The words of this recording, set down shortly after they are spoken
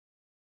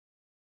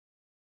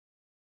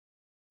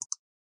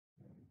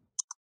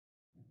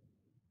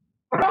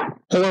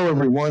Hello,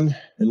 everyone,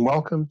 and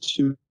welcome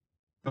to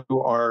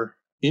our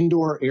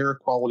indoor air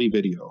quality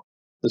video.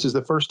 This is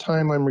the first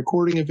time I'm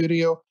recording a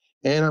video,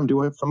 and I'm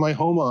doing it from my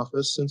home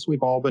office since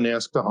we've all been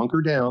asked to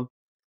hunker down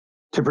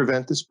to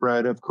prevent the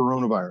spread of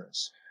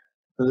coronavirus.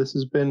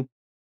 So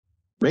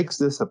makes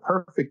this a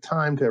perfect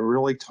time to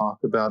really talk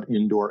about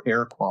indoor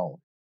air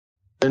quality.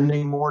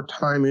 Spending more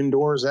time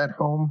indoors at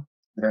home,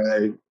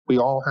 we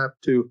all have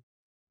to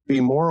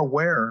be more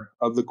aware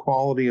of the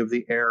quality of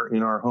the air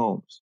in our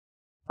homes.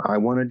 I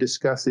want to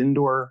discuss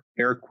indoor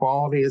air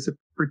quality as it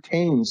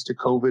pertains to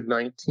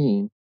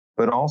COVID-19,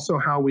 but also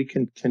how we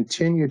can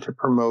continue to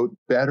promote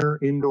better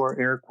indoor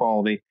air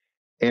quality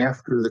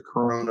after the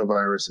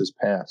coronavirus has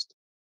passed.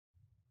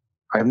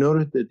 I've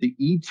noted that the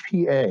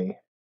EPA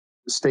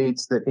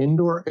states that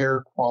indoor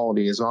air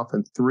quality is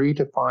often 3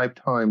 to 5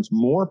 times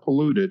more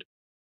polluted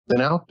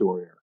than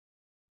outdoor air.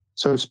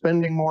 So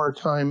spending more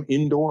time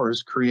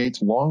indoors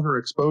creates longer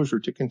exposure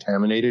to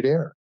contaminated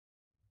air.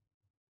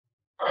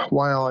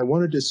 While I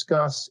want to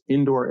discuss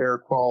indoor air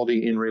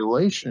quality in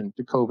relation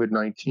to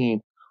COVID-19,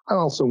 I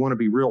also want to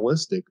be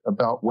realistic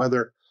about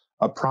whether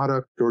a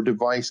product or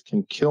device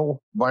can kill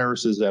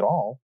viruses at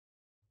all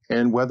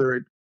and whether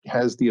it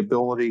has the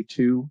ability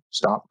to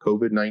stop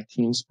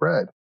COVID-19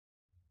 spread.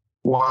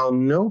 While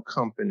no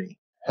company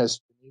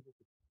has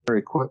their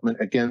equipment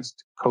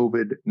against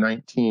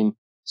COVID-19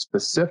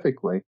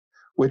 specifically,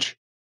 which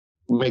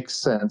makes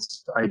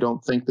sense, I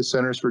don't think the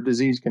Centers for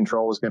Disease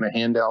Control is going to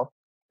hand out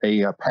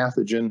a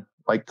pathogen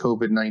like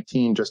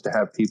COVID-19 just to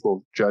have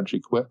people judge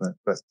equipment.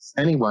 But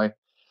anyway,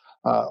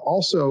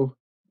 also,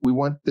 we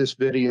want this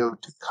video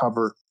to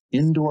cover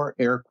indoor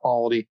air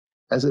quality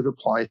as it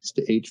applies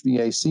to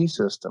HVAC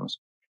systems.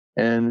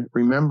 And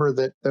remember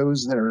that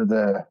those that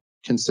are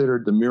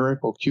considered the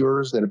miracle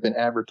cures that have been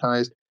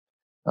advertised,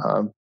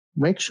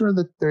 make sure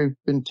that they've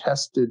been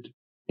tested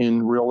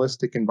in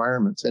realistic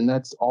environments. And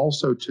that's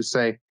also to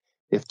say,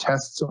 if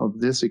tests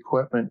of this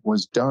equipment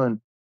was done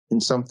in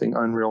something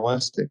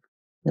unrealistic,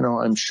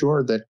 I'm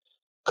sure that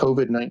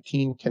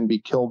COVID-19 can be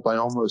killed by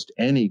almost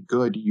any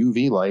good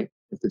UV light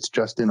if it's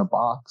just in a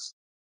box.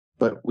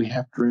 But we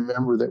have to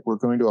remember that we're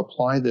going to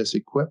apply this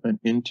equipment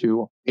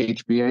into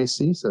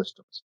HVAC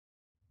systems.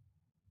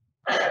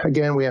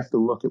 Again, we have to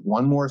look at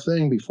one more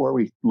thing before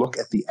we look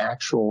at the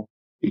actual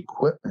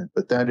equipment,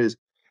 but that is,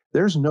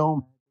 there's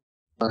no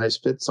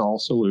size-fits-all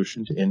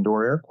solution to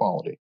indoor air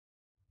quality.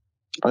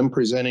 I'm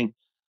presenting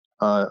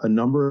a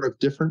number of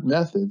different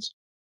methods,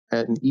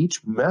 and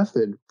each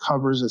method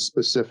covers a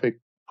specific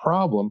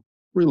problem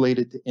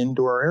related to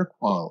indoor air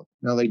quality.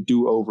 Now, they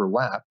do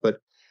overlap,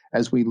 but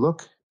as we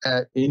look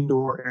at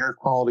indoor air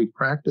quality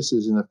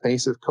practices in the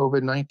face of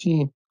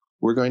COVID-19,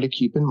 we're going to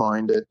keep in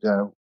mind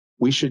that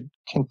we should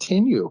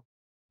continue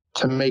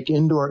to make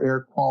indoor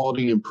air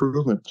quality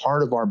improvement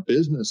part of our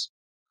business.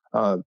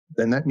 And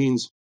that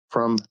means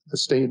from the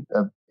state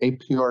of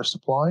APR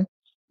supply,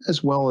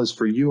 as well as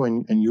for you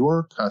and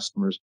your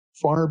customers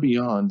far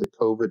beyond the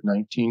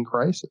COVID-19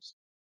 crisis.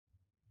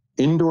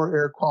 Indoor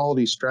air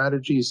quality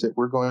strategies that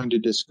we're going to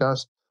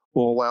discuss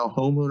will allow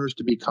homeowners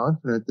to be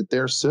confident that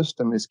their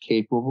system is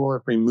capable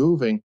of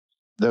removing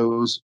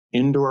those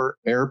indoor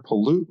air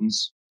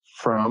pollutants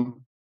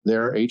from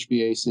their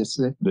HVAC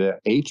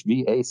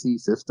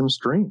system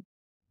stream.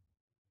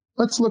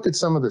 Let's look at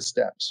some of the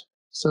steps.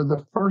 So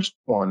the first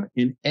one,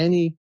 in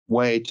any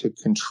way to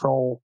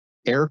control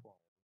air quality,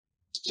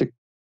 to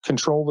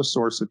control the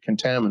source of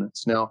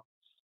contaminants. Now,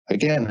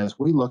 again, as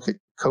we look at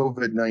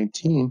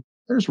COVID-19,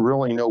 there's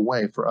really no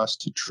way for us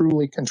to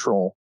truly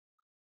control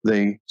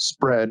the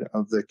spread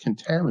of the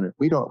contaminant.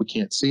 We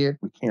can't see it,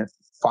 we can't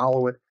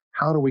follow it.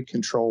 How do we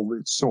control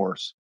its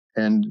source?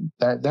 And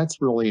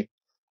that's really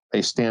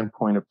a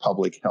standpoint of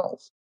public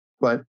health.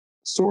 But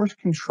source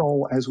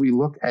control, as we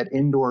look at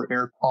indoor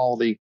air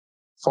quality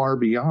far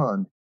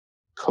beyond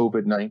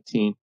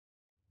COVID-19,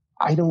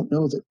 I don't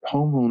know that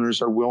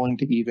homeowners are willing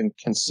to even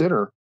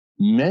consider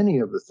many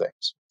of the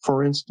things.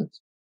 For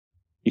instance,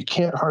 you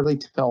can't hardly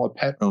tell a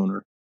pet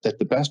owner that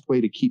the best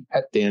way to keep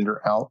pet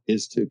dander out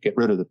is to get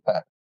rid of the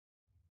pet.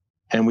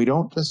 And we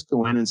don't just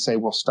go in and say,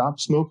 well, stop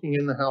smoking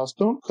in the house,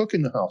 don't cook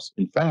in the house.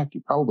 In fact,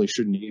 you probably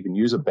shouldn't even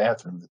use a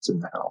bathroom that's in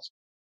the house.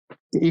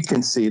 You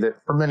can see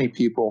that for many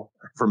people,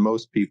 for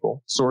most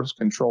people, source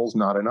control is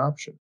not an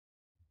option.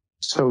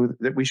 So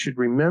that we should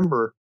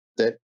remember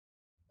that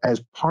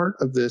as part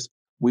of this,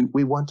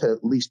 we want to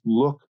at least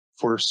look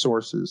for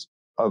sources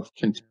of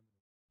contaminant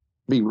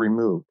be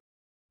removed.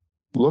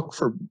 Look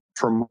for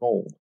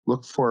mold.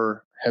 Look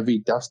for heavy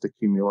dust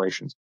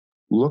accumulations.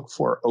 Look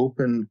for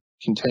open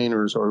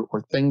containers or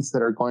things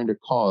that are going to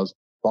cause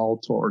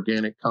volatile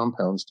organic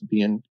compounds to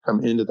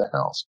come into the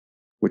house,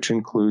 which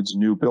includes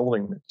new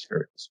building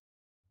materials.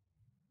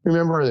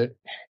 Remember that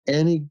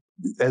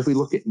as we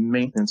look at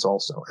maintenance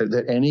also,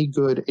 that any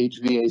good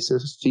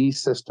HVAC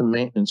system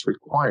maintenance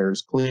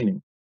requires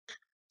cleaning.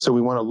 So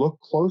we want to look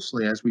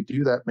closely as we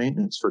do that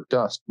maintenance for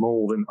dust,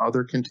 mold, and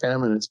other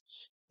contaminants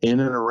in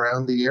and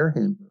around the air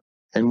handler.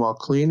 And while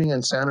cleaning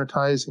and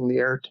sanitizing the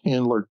air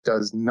handler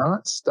does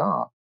not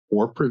stop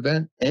or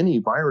prevent any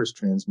virus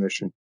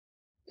transmission,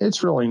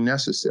 it's really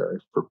necessary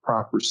for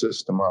proper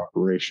system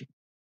operation.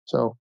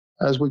 So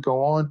as we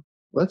go on,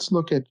 let's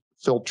look at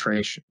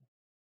filtration.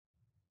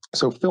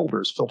 So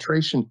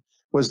filtration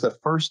was the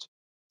first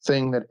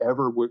thing that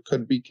ever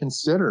could be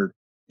considered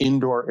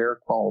indoor air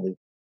quality.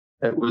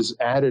 It was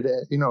added,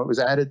 it was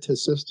added to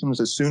systems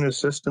as soon as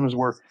systems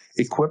were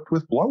equipped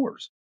with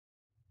blowers.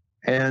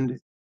 And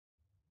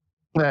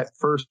that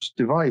first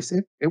device,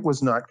 it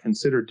was not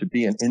considered to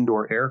be an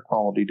indoor air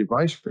quality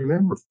device.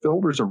 Remember,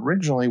 filters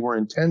originally were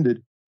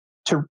intended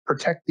to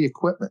protect the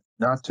equipment,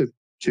 not to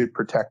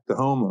protect the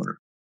homeowner.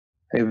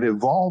 They've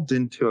evolved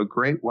into a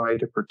great way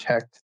to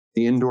protect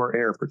the indoor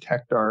air,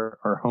 protect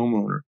our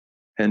homeowner,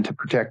 and to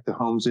protect the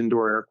home's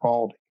indoor air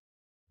quality.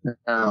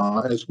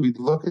 Now, as we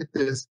look at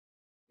this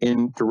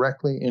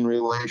directly in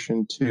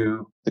relation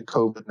to the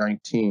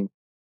COVID-19,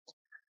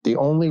 the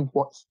only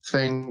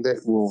thing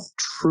that will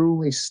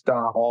truly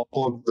stop all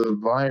of the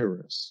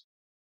virus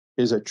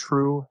is a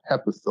true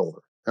HEPA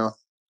filter. Now,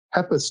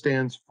 HEPA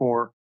stands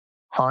for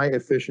high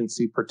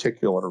efficiency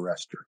particulate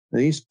arrestor.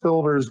 These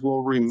filters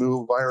will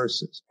remove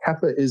viruses.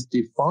 HEPA is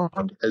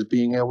defined as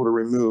being able to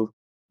remove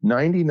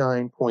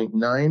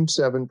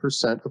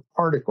 99.97% of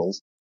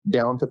particles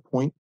down to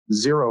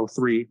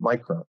 0.03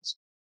 microns.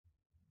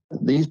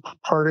 These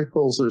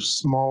particles are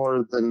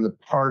smaller than the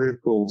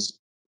particles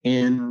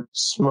in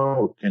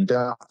smoke and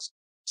dust.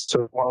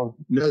 So while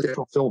no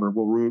filter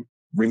will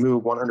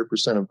remove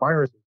 100% of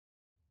viruses,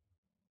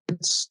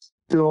 it's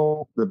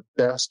still the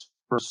best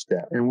first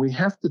step. And we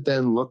have to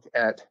then look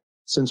at,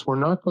 since we're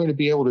not going to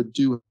be able to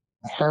do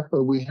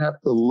HEPA, we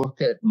have to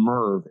look at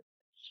MERV.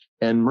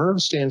 And MERV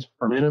stands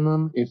for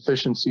Minimum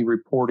Efficiency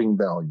Reporting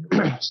Value.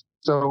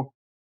 So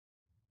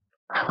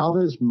how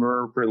does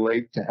MERV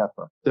relate to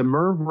HEPA? The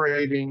MERV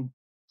rating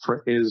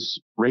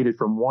is rated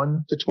from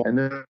 1 to 20. And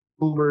the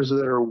filters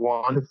that are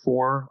 1 to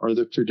 4 are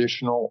the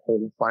traditional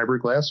whole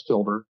fiberglass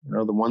filter,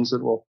 the ones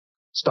that will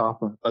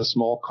stop a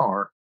small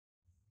car.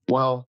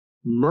 While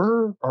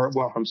HEPA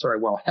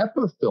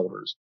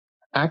filters,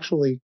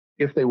 actually,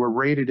 if they were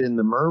rated in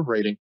the MERV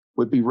rating,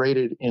 would be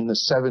rated in the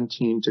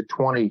 17 to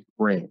 20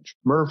 range.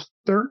 MERV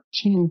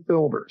 13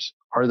 filters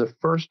are the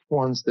first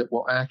ones that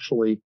will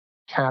actually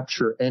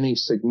capture any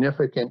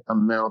significant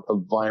amount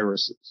of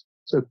viruses.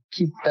 So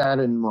keep that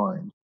in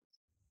mind.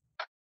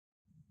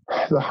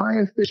 The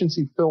high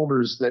efficiency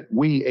filters that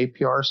we,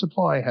 APR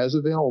Supply, has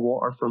available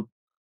are from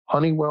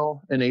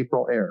Honeywell and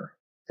April Air,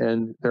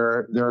 and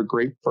they're a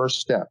great first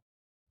step.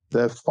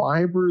 The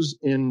fibers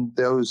in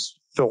those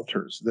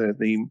filters,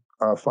 the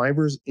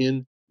fibers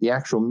in the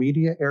actual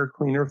media air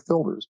cleaner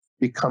filters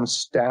become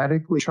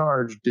statically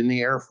charged in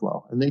the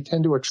airflow, and they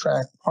tend to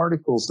attract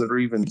particles that are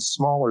even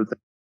smaller than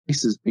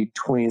spaces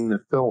between the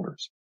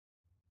filters.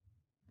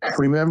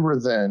 Remember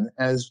then,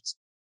 as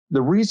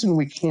the reason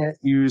we can't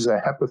use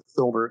a HEPA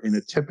filter in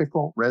a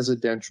typical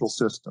residential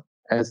system,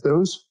 as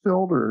those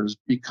filters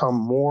become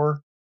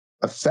more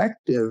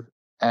effective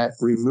at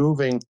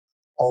removing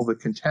all the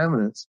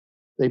contaminants,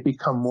 they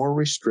become more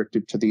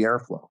restricted to the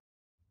airflow.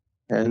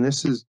 And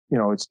this is,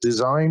 it's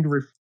designed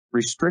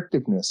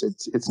restrictiveness.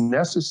 It's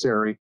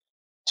necessary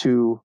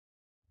to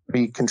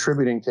be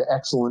contributing to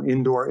excellent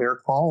indoor air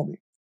quality.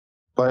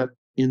 But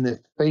in the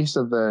face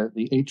of the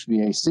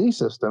HVAC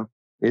system,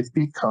 it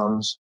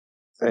becomes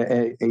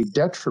a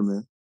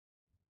detriment.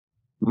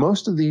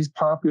 Most of these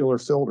popular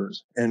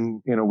filters,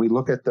 and we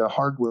look at the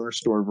hardware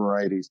store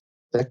varieties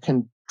that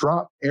can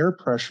drop air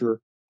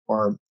pressure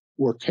or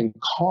can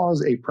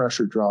cause a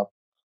pressure drop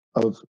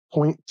of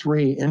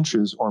 0.3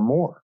 inches or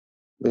more.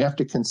 We have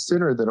to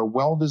consider that a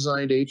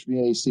well-designed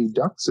HVAC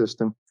duct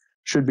system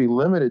should be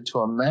limited to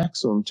a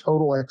maximum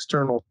total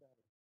external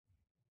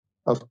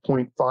of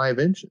 0.5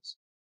 inches.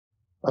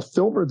 A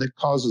filter that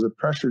causes a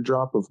pressure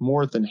drop of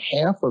more than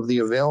half of the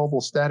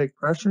available static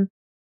pressure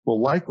will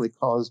likely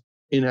cause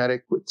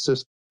inadequate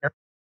system air.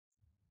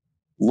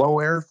 Low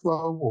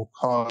airflow will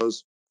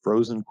cause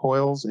frozen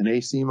coils in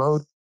AC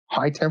mode,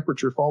 high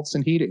temperature faults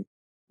in heating.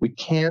 We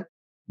can't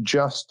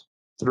just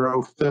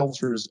throw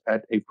filters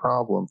at a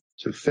problem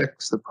to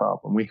fix the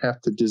problem. We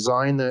have to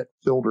design that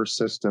filter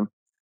system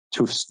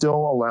to still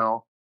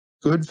allow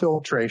good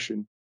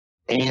filtration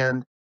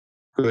and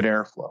good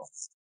airflow.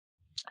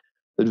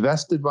 The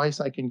best advice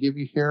I can give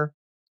you here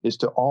is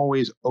to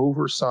always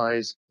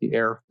oversize the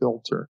air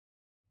filter.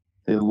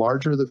 The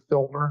larger the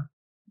filter,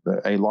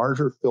 a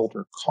larger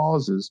filter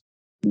causes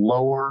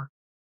lower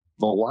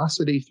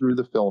velocity through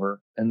the filter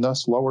and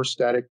thus lower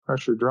static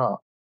pressure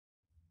drop.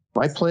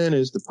 My plan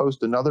is to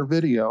post another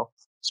video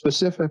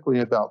specifically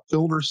about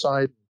filter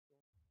size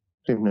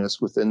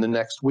effectiveness within the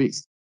next week.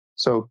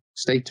 So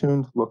stay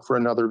tuned, look for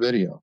another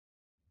video.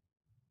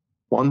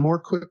 One more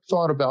quick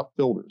thought about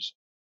filters.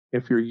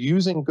 If you're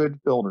using good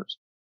filters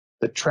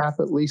that trap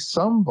at least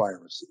some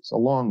viruses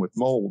along with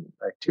mold and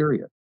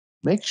bacteria,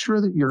 make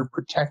sure that you're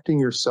protecting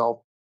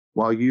yourself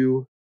while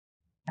you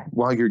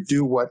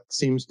do what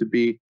seems to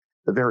be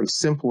the very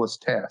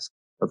simplest task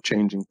of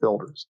changing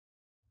filters.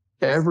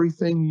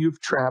 Everything you've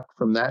trapped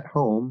from that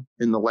home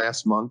in the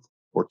last month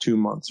or 2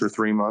 months or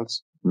 3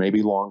 months,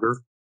 maybe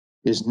longer,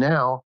 is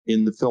now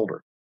in the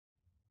filter.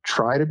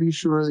 Try to be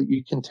sure that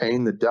you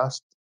contain the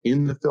dust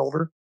in the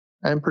filter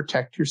and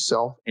protect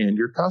yourself and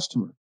your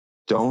customer.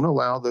 Don't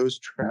allow those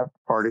trapped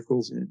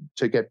particles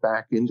to get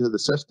back into the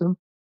system,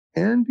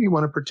 and you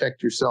want to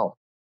protect yourself.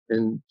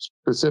 And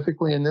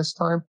specifically in this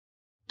time,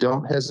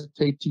 don't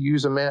hesitate to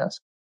use a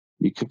mask.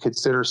 You could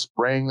consider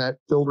spraying that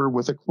filter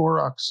with a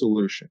Clorox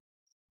solution.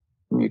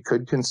 You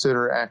could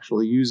consider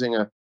actually using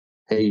a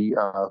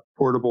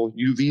portable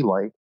UV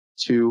light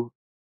to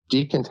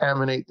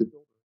decontaminate the filter.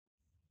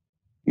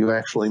 You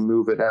actually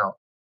move it out.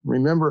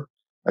 Remember,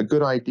 a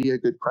good idea,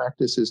 good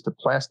practice is to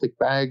plastic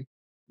bag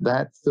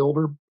that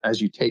filter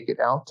as you take it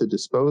out to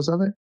dispose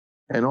of it.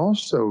 And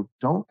also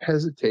don't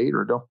hesitate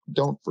or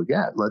don't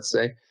forget, let's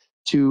say,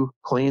 to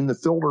clean the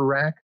filter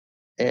rack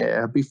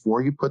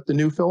before you put the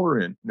new filter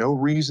in. No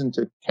reason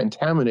to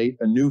contaminate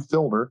a new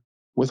filter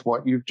with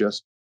what you've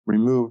just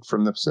removed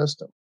from the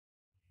system.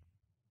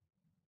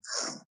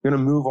 I'm going to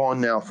move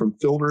on now from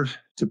filters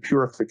to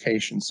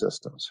purification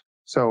systems.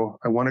 So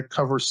I want to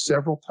cover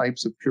several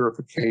types of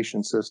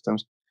purification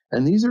systems,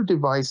 and these are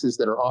devices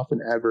that are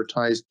often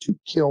advertised to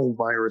kill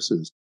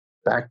viruses,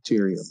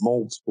 bacteria,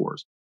 mold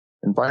spores.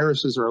 And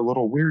viruses are a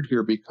little weird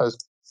here because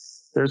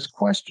there's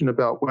question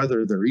about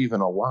whether they're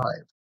even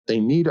alive. They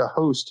need a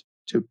host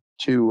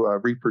to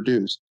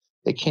reproduce.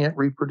 They can't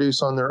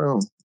reproduce on their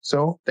own,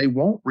 so they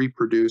won't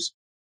reproduce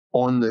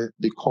on the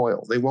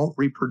coil. They won't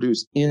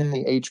reproduce in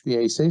the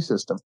HVAC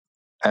system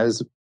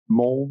as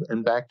mold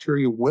and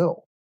bacteria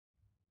will.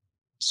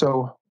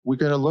 So we're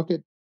going to look at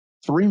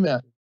 3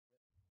 methods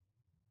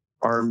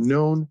are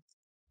known,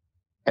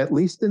 at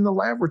least in the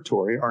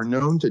laboratory, are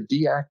known to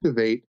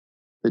deactivate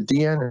the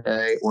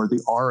DNA or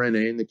the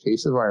RNA in the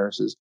case of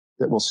viruses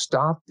that will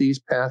stop these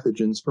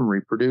pathogens from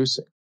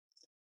reproducing.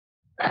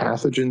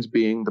 Pathogens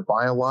being the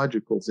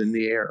biologicals in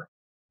the air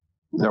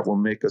that will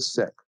make us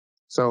sick.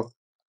 So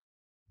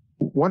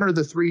what are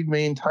the 3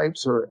 main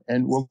types?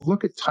 And we'll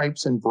look at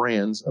types and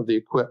brands of the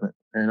equipment.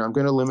 And I'm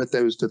going to limit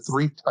those to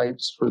 3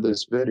 types for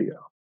this video.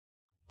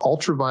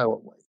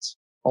 Ultraviolet lights.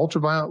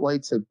 Ultraviolet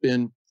lights have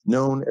been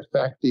known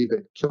effective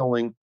at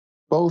killing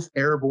both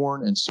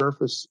airborne and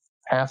surface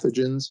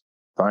pathogens,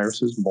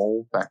 viruses,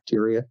 mold,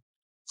 bacteria,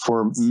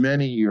 for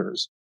many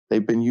years.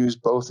 They've been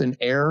used both in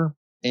air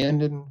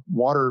and in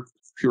water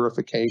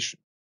purification.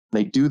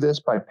 They do this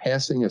by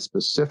passing a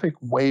specific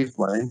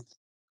wavelength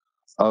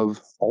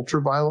of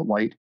ultraviolet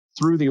light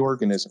through the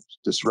organisms,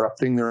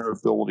 disrupting their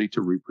ability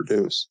to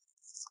reproduce.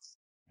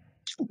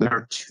 There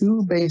are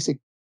 2 basic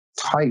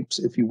types,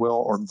 if you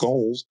will, or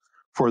goals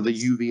for the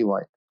UV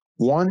light.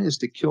 One is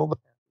to kill the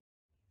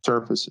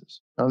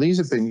surfaces. Now, these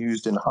have been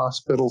used in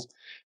hospitals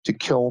to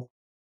kill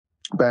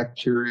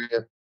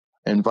bacteria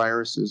and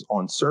viruses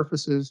on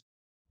surfaces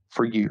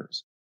for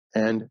years.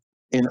 And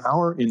in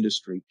our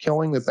industry,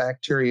 killing the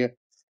bacteria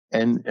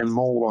and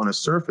mold on a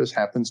surface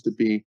happens to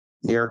be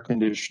the air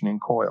conditioning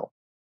coil.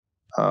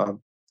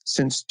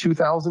 Since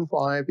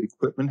 2005,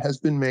 equipment has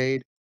been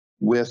made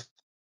with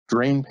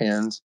drain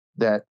pans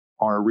that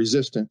are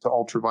resistant to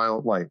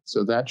ultraviolet light.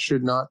 So that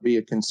should not be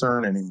a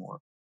concern anymore.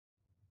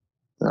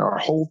 Our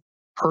whole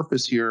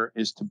purpose here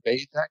is to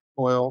bathe that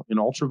coil in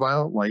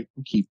ultraviolet light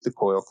and keep the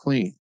coil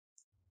clean.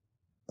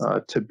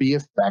 To be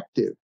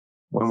effective,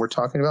 when we're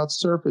talking about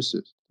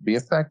surfaces, to be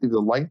effective, the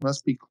light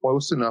must be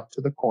close enough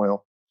to the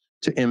coil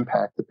to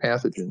impact the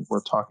pathogen.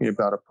 We're talking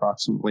about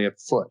approximately a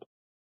foot.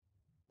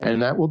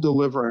 And that will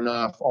deliver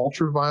enough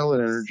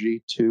ultraviolet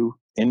energy to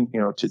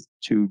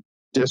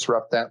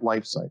disrupt that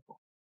life cycle.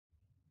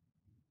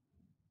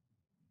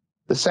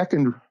 The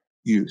second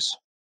use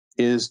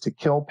is to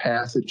kill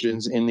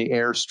pathogens in the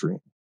airstream.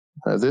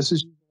 This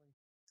is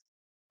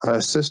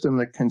a system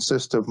that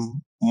consists of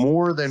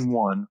more than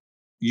one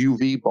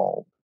UV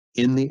bulb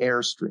in the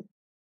airstream.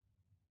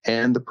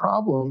 And the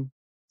problem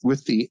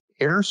with the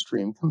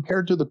airstream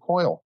compared to the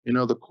coil,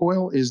 the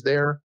coil is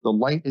there, the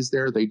light is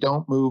there, they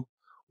don't move.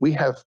 We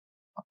have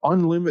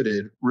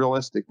unlimited,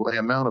 realistically,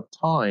 amount of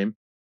time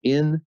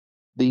in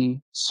the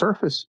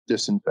surface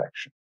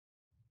disinfection.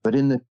 But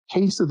in the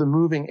case of the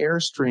moving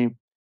airstream,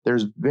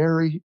 there's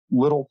very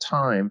little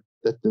time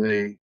that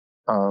the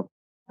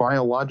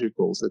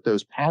biologicals, that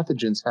those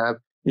pathogens have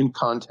in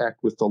contact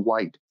with the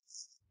light.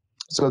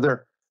 So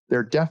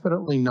they're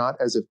definitely not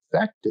as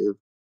effective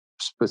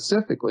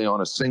specifically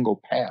on a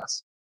single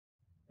pass.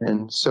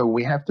 And so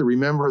we have to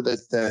remember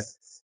that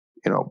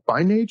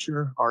by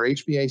nature, our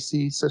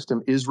HVAC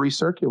system is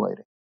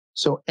recirculating.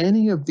 So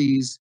any of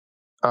these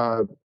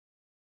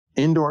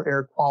indoor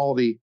air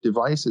quality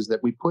devices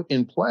that we put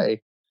in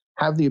play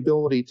have the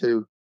ability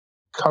to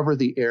cover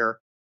the air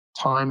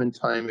time and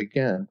time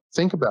again.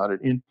 Think about it.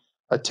 In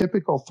a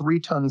typical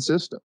 3-ton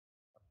system,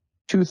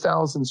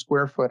 2,000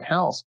 square foot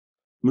house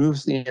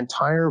moves the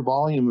entire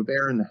volume of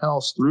air in the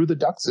house through the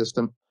duct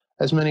system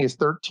as many as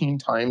 13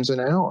 times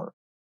an hour.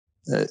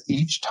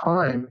 Each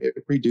time it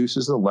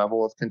reduces the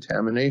level of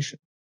contamination.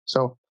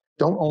 So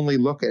don't only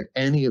look at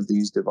any of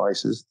these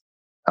devices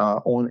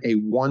on a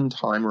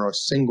one-time or a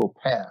single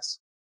pass.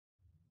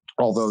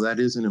 although that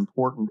is an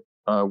important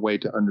way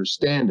to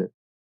understand it.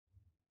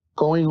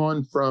 Going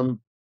on from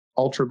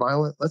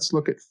ultraviolet, let's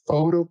look at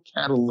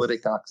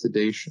photocatalytic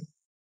oxidation.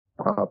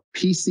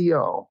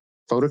 PCO,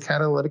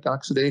 photocatalytic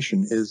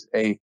oxidation,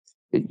 it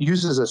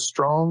uses a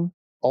strong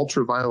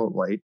ultraviolet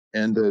light,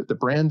 and the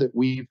brand that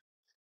we've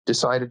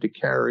decided to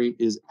carry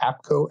is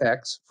APCO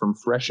X from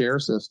Fresh Air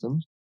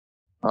Systems.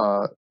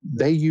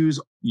 They use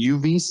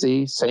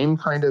UVC, same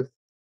kind of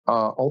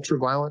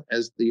ultraviolet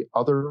as the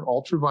other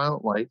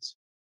ultraviolet lights,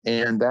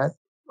 and that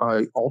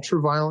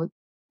ultraviolet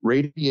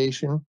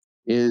radiation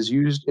is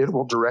used, it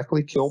will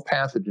directly kill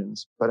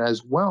pathogens, but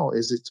as well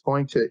as it's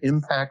going to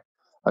impact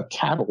a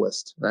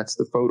catalyst. That's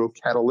the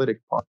photocatalytic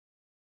part,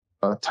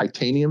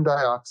 titanium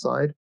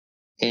dioxide,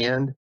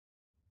 and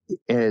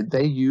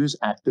they use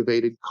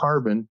activated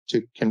carbon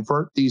to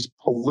convert these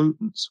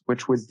pollutants,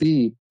 which would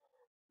be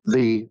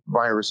the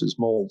viruses,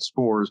 mold,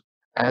 spores,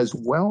 as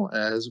well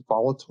as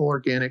volatile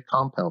organic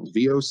compounds,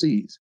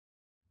 VOCs.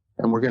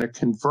 And we're going to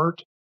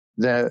convert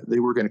that, they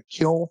were going to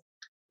kill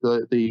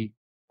the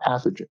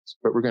pathogens,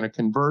 but we're going to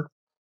convert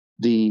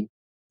the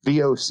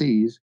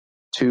VOCs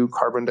to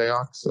carbon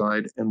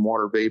dioxide and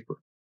water vapor.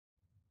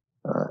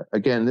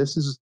 Again, this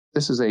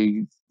is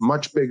a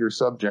much bigger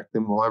subject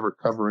than we'll ever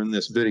cover in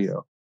this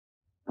video.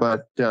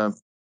 But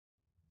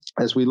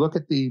as we look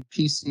at the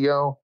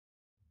PCO,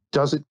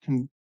 does it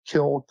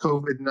kill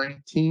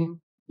COVID-19?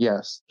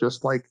 Yes,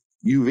 just like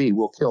UV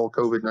will kill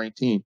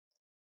COVID-19.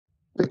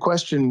 The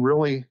question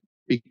really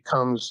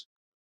becomes,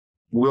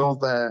 will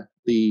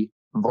the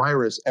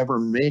virus ever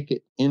make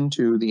it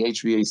into the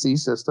HVAC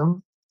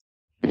system?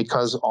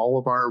 Because all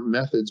of our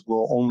methods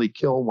will only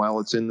kill while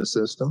it's in the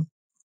system.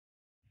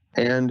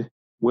 And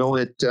will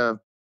it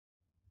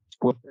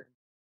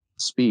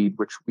speed,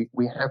 which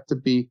we have to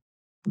be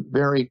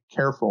very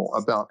careful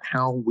about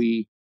how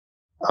we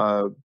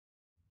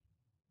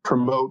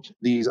promote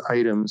these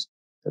items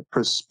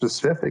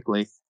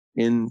specifically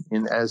in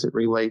as it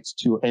relates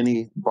to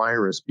any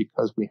virus,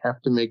 because we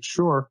have to make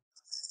sure,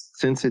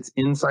 since it's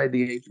inside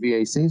the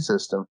HVAC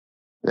system,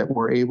 that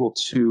we're able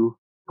to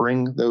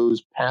bring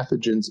those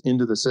pathogens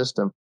into the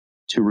system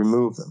to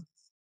remove them.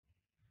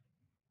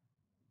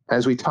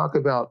 As we talk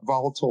about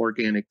volatile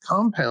organic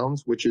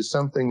compounds, which is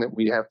something that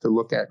we have to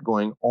look at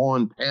going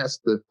on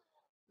past the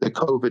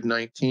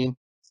COVID-19,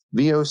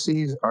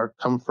 VOCs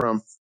come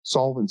from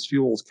solvents,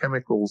 fuels,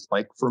 chemicals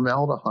like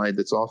formaldehyde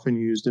that's often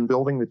used in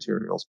building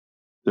materials.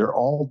 They're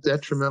all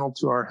detrimental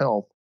to our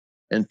health.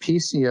 And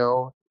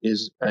PCO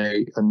is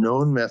a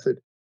known method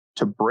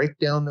to break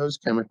down those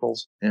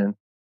chemicals. And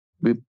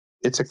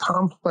it's a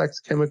complex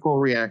chemical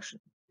reaction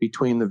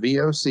between the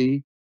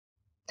VOC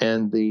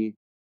and the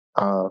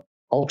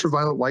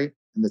ultraviolet light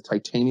and the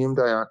titanium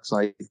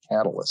dioxide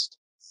catalyst.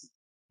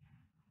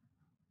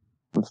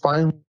 And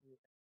finally,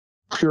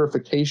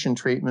 purification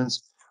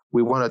treatments.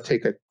 We want to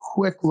take a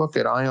quick look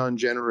at ion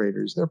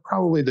generators. They're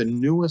probably the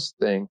newest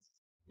thing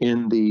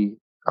in the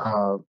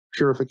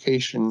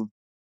purification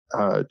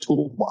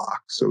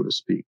toolbox, so to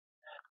speak.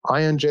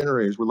 Ion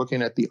generators, we're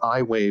looking at the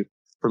I-Wave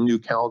from New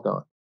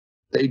Calgon.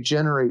 They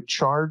generate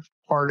charged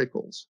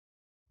particles,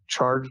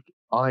 charged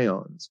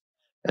ions,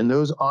 and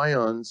those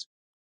ions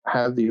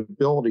have the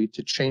ability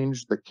to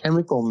change the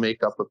chemical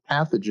makeup of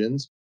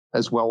pathogens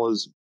as well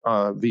as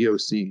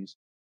VOCs.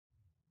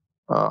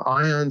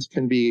 Ions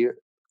can be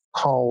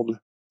called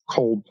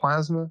cold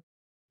plasma.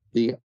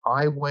 The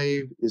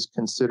I-Wave is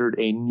considered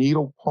a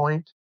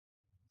needlepoint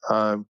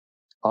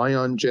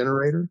ion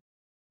generator,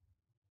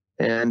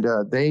 and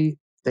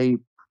they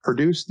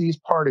produce these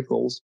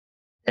particles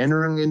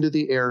entering into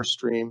the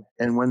airstream,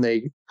 and when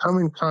they come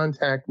in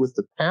contact with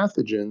the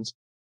pathogens,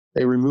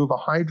 they remove a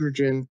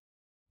hydrogen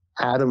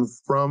atom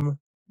from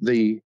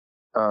the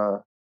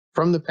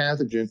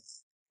pathogen,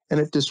 and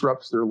it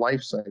disrupts their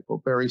life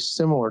cycle, very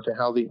similar to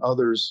how the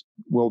others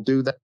will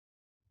do that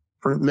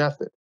different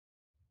method.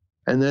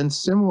 And then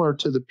similar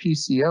to the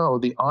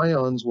PCO, the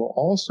ions will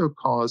also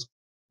cause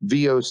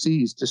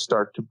VOCs to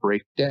start to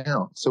break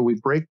down. So we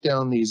break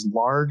down these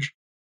large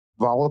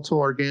volatile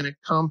organic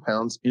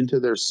compounds into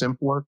their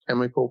simpler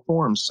chemical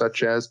forms,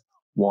 such as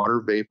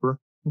water vapor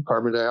and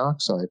carbon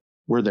dioxide,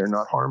 where they're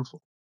not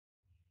harmful.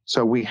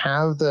 So we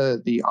have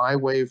the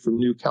I-Wave from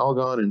New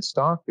Calgon in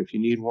stock. If you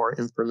need more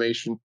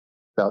information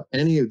about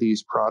any of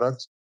these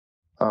products,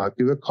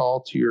 give a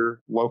call to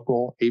your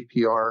local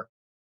APR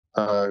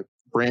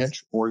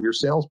branch or your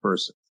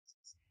salesperson.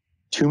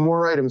 Two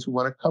more items we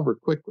want to cover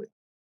quickly.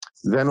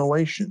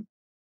 Ventilation.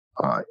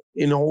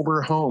 In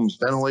older homes,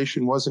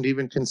 ventilation wasn't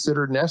even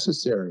considered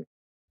necessary.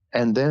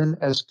 And then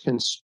as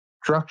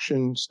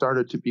construction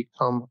started to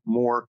become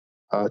more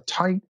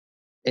tight,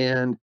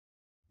 and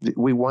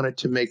we wanted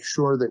to make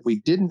sure that we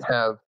didn't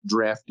have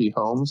drafty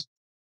homes,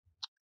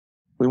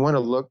 we want to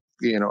look,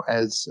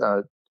 as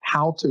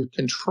how to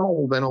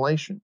control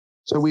ventilation.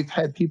 So we've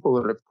had people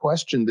that have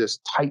questioned this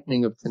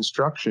tightening of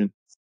construction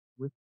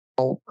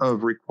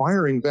of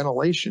requiring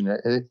ventilation.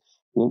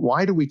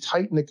 Why do we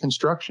tighten the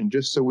construction?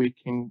 Just so we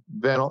can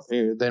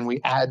then we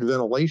add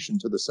ventilation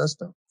to the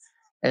system.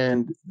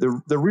 And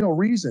the real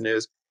reason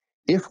is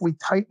If we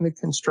tighten the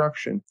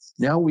construction,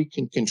 now we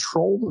can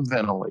control the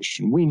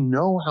ventilation. We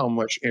know how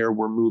much air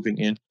we're moving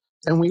in,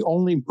 and we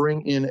only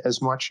bring in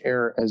as much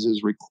air as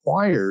is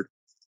required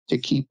to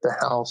keep the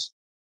house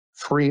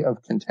free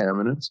of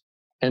contaminants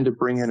and to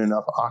bring in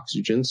enough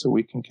oxygen so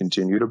we can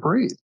continue to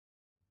breathe.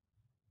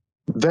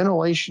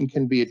 Ventilation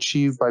can be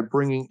achieved by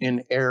bringing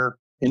in air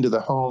into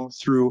the home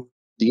through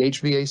the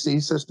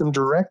HVAC system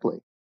directly.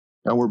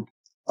 Now,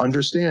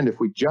 understand, if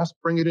we just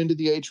bring it into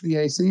the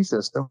HVAC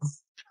system,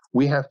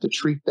 we have to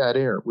treat that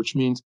air, which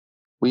means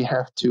we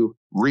have to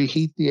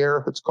reheat the air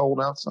if it's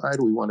cold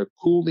outside. We want to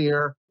cool the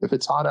air if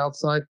it's hot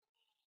outside.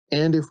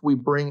 And if we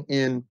bring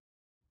in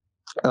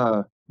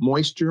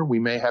moisture, we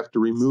may have to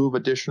remove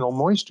additional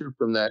moisture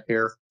from that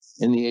air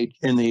in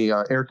the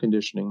air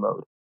conditioning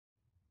mode.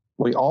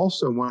 We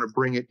also want to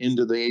bring it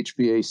into the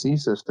HVAC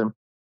system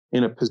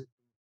in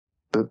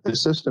the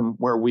system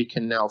where we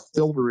can now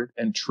filter it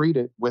and treat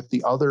it with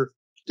the other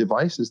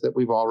devices that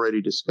we've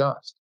already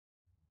discussed.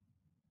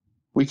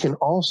 We can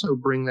also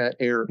bring that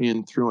air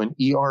in through an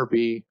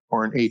ERV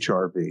or an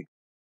HRV.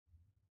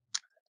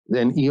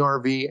 Then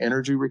ERV,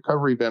 energy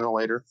recovery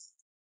ventilator,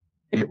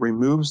 it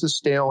removes the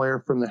stale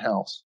air from the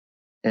house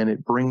and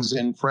it brings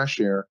in fresh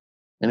air,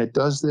 and it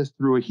does this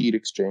through a heat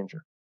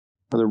exchanger.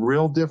 Now, the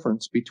real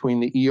difference between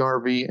the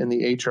ERV and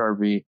the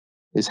HRV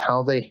is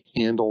how they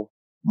handle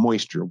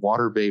moisture,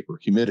 water vapor,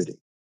 humidity.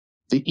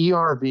 The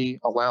ERV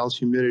allows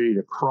humidity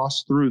to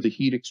cross through the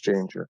heat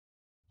exchanger,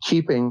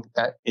 keeping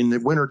that in the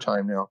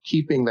wintertime now,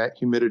 keeping that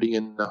humidity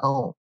in the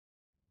home.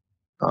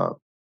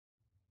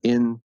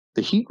 In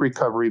the heat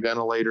recovery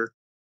ventilator,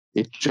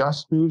 it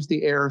just moves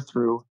the air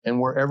through, and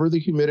wherever the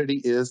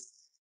humidity is,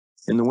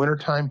 in the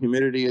wintertime,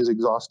 humidity is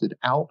exhausted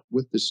out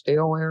with the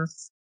stale air,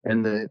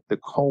 and the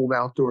cold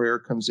outdoor air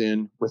comes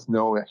in with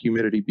no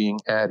humidity being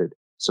added.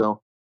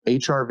 So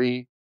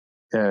HRV,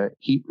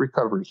 heat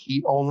recovery,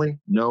 heat only,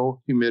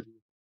 no humidity.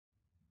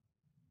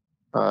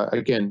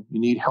 Again, you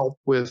need help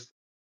with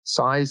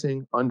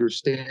sizing,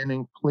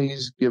 understanding,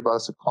 please give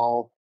us a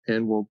call,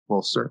 and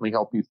we'll certainly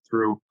help you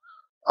through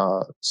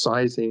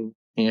sizing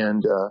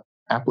and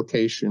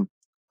application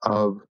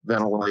of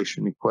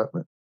ventilation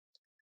equipment.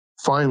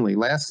 Finally,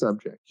 last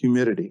subject,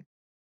 humidity.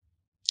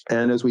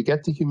 And as we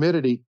get to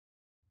humidity,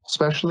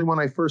 especially when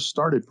I first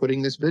started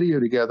putting this video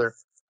together,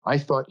 I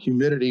thought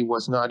humidity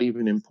was not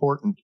even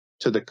important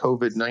to the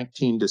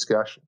COVID-19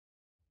 discussion.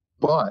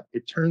 But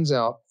it turns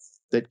out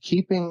that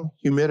keeping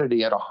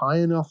humidity at a high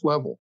enough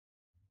level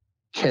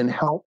can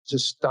help to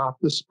stop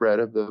the spread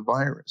of the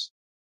virus.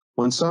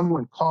 When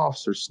someone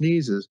coughs or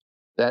sneezes,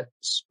 that's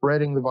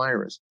spreading the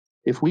virus.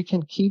 If we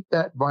can keep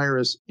that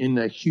virus in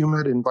a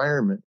humid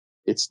environment,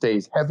 it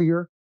stays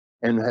heavier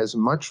and has a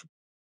much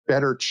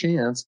better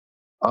chance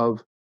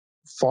of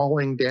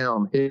falling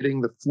down, hitting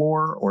the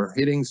floor or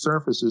hitting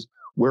surfaces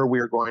where we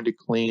are going to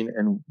clean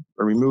and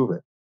remove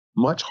it.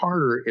 Much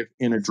harder if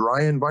in a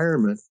dry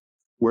environment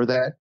where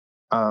that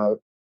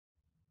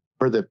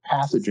where the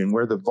pathogen,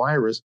 where the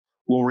virus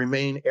will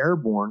remain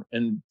airborne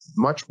and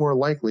much more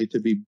likely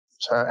to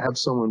have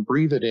someone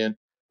breathe it in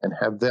and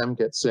have them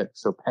get sick,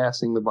 so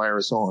passing the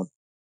virus on.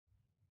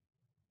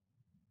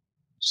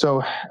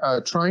 So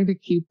trying to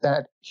keep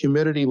that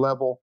humidity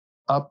level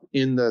up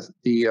in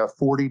the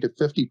 40 to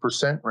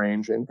 50%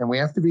 range, and we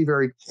have to be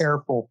very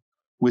careful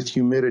with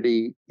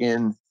humidity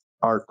in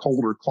our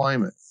colder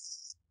climate.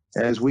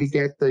 As we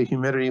get the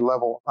humidity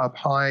level up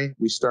high,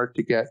 we start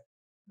to get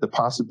the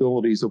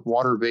possibilities of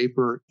water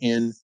vapor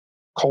in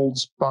cold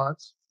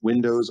spots,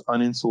 windows,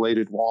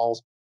 uninsulated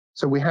walls.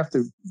 So we have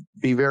to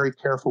be very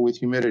careful with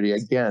humidity.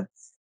 Again,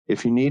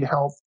 if you need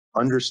help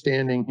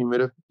understanding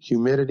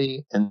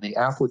humidity and the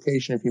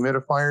application of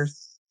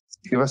humidifiers,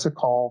 give us a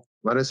call.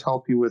 Let us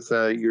help you with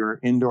your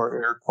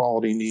indoor air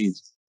quality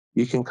needs.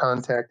 You can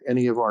contact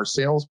any of our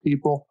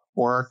salespeople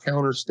or our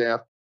counter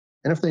staff,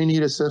 and if they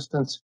need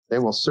assistance, they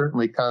will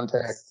certainly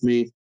contact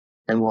me,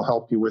 and we'll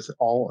help you with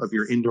all of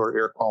your indoor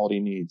air quality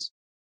needs.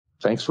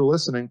 Thanks for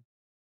listening.